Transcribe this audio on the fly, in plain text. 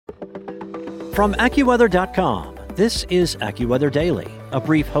From AccuWeather.com, this is AccuWeather Daily, a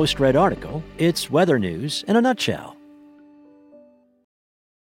brief host-read article. It's weather news in a nutshell.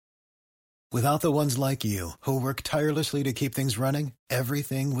 Without the ones like you, who work tirelessly to keep things running,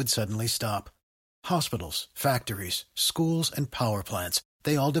 everything would suddenly stop. Hospitals, factories, schools, and power plants,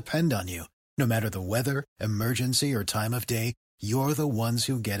 they all depend on you. No matter the weather, emergency, or time of day, you're the ones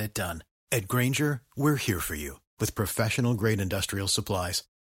who get it done. At Grainger, we're here for you with professional-grade industrial supplies.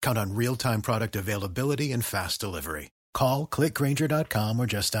 Count on real-time product availability and fast delivery. Call, click Grainger.com, or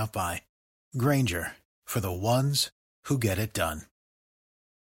just stop by. Grainger, for the ones who get it done.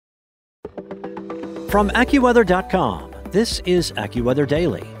 From AccuWeather.com, this is AccuWeather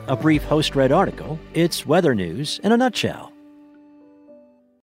Daily, a brief host-read article. It's weather news in a nutshell.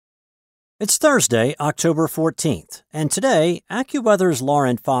 It's Thursday, October 14th, and today, AccuWeather's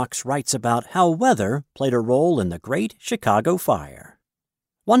Lauren Fox writes about how weather played a role in the Great Chicago Fire.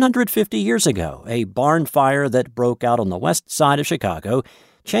 150 years ago, a barn fire that broke out on the west side of Chicago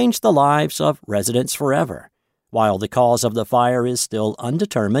changed the lives of residents forever. While the cause of the fire is still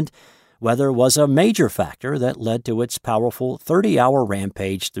undetermined, weather was a major factor that led to its powerful 30-hour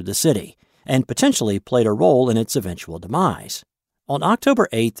rampage through the city and potentially played a role in its eventual demise. On October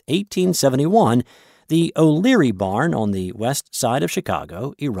 8, 1871, the O'Leary barn on the west side of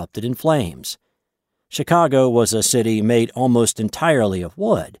Chicago erupted in flames. Chicago was a city made almost entirely of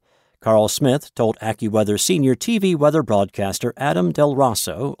wood. Carl Smith told AccuWeather senior TV weather broadcaster Adam Del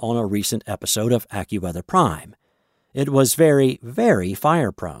Rosso on a recent episode of AccuWeather Prime. It was very, very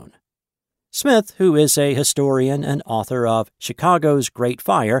fire-prone. Smith, who is a historian and author of Chicago's Great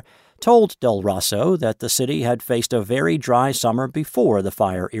Fire, told Del Rosso that the city had faced a very dry summer before the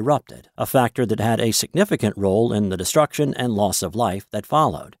fire erupted, a factor that had a significant role in the destruction and loss of life that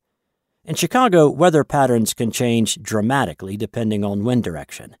followed. In Chicago, weather patterns can change dramatically depending on wind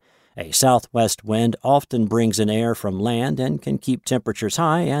direction. A southwest wind often brings in air from land and can keep temperatures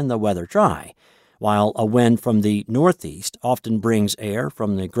high and the weather dry, while a wind from the northeast often brings air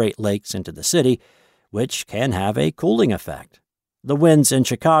from the Great Lakes into the city, which can have a cooling effect. The winds in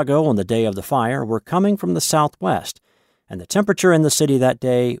Chicago on the day of the fire were coming from the southwest, and the temperature in the city that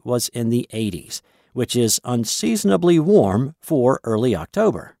day was in the 80s, which is unseasonably warm for early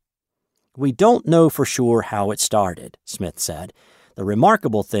October. "We don't know for sure how it started," Smith said. "The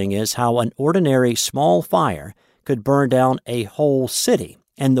remarkable thing is how an ordinary small fire could burn down a whole city,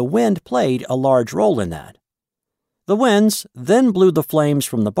 and the wind played a large role in that." The winds then blew the flames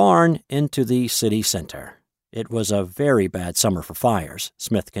from the barn into the city center. "It was a very bad summer for fires,"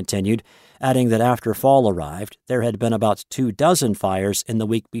 Smith continued, adding that after fall arrived, there had been about 24 fires in the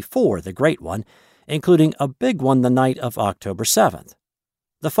week before the great one, including a big one the night of October 7th.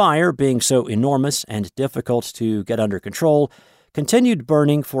 The fire, being so enormous and difficult to get under control, continued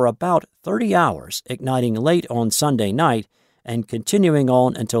burning for about 30 hours, igniting late on Sunday night and continuing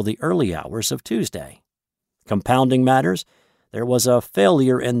on until the early hours of Tuesday. Compounding matters, there was a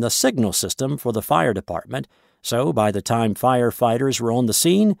failure in the signal system for the fire department, so by the time firefighters were on the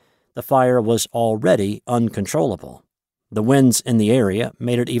scene, the fire was already uncontrollable. The winds in the area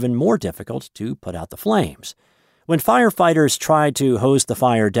made it even more difficult to put out the flames. When firefighters tried to hose the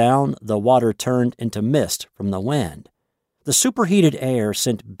fire down, the water turned into mist from the wind. The superheated air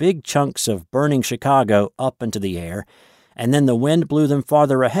sent big chunks of burning Chicago up into the air, and then the wind blew them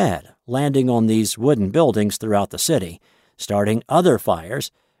farther ahead, landing on these wooden buildings throughout the city, starting other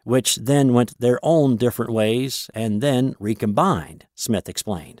fires, which then went their own different ways and then recombined, Smith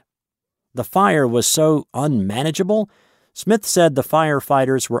explained. The fire was so unmanageable, Smith said the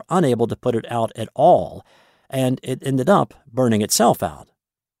firefighters were unable to put it out at all, and it ended up burning itself out.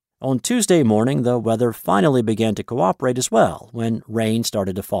 On Tuesday morning, the weather finally began to cooperate as well when rain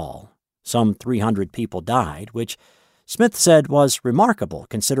started to fall. Some 300 people died, which Smith said was remarkable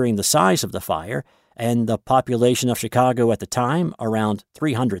considering the size of the fire and the population of Chicago at the time, around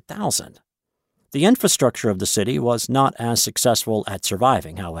 300,000. The infrastructure of the city was not as successful at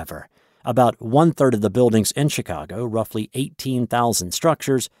surviving, however. About one-third of the buildings in Chicago, roughly 18,000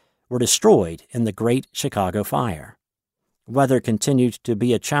 structures, were destroyed in the Great Chicago Fire. Weather continued to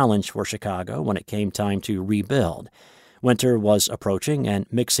be a challenge for Chicago when it came time to rebuild. Winter was approaching, and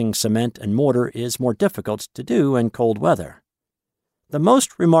mixing cement and mortar is more difficult to do in cold weather. The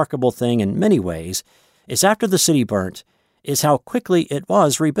most remarkable thing in many ways is after the city burnt is how quickly it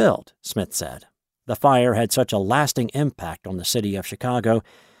was rebuilt, Smith said. The fire had such a lasting impact on the city of Chicago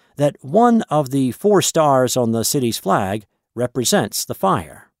that one of the 4 stars on the city's flag represents the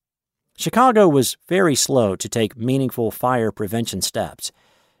fire. Chicago was very slow to take meaningful fire prevention steps.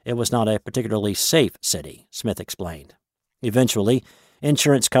 It was not a particularly safe city, Smith explained. Eventually,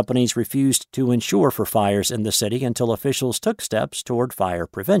 Insurance companies refused to insure for fires in the city until officials took steps toward fire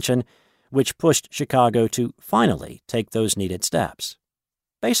prevention, which pushed Chicago to finally take those needed steps.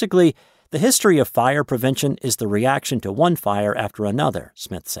 Basically, the history of fire prevention is the reaction to one fire after another,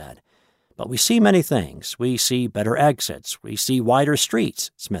 Smith said. But we see many things. We see better exits. We see wider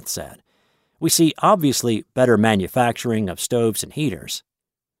streets, Smith said. We see obviously better manufacturing of stoves and heaters.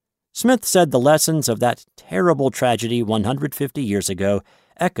 Smith said the lessons of that terrible tragedy 150 years ago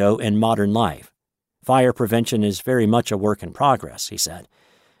echo in modern life. Fire prevention is very much a work in progress, he said,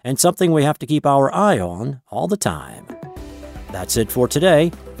 and something we have to keep our eye on all the time. That's it for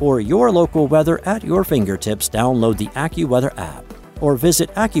today. For your local weather at your fingertips, download the AccuWeather app or visit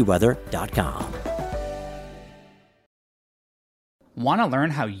AccuWeather.com. Want to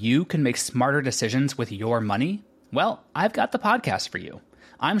learn how you can make smarter decisions with your money? Well, I've got the podcast for you.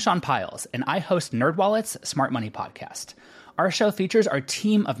 I'm Sean Piles, and I host NerdWallet's Smart Money Podcast. Our show features our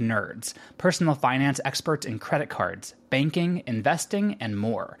team of nerds, personal finance experts in credit cards, banking, investing, and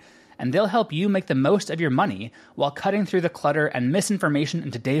more. And they'll help you make the most of your money while cutting through the clutter and misinformation in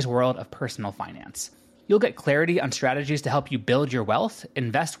today's world of personal finance. You'll get clarity on strategies to help you build your wealth,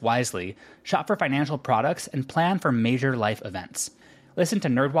 invest wisely, shop for financial products, and plan for major life events. Listen to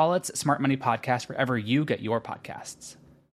NerdWallet's Smart Money Podcast wherever you get your podcasts.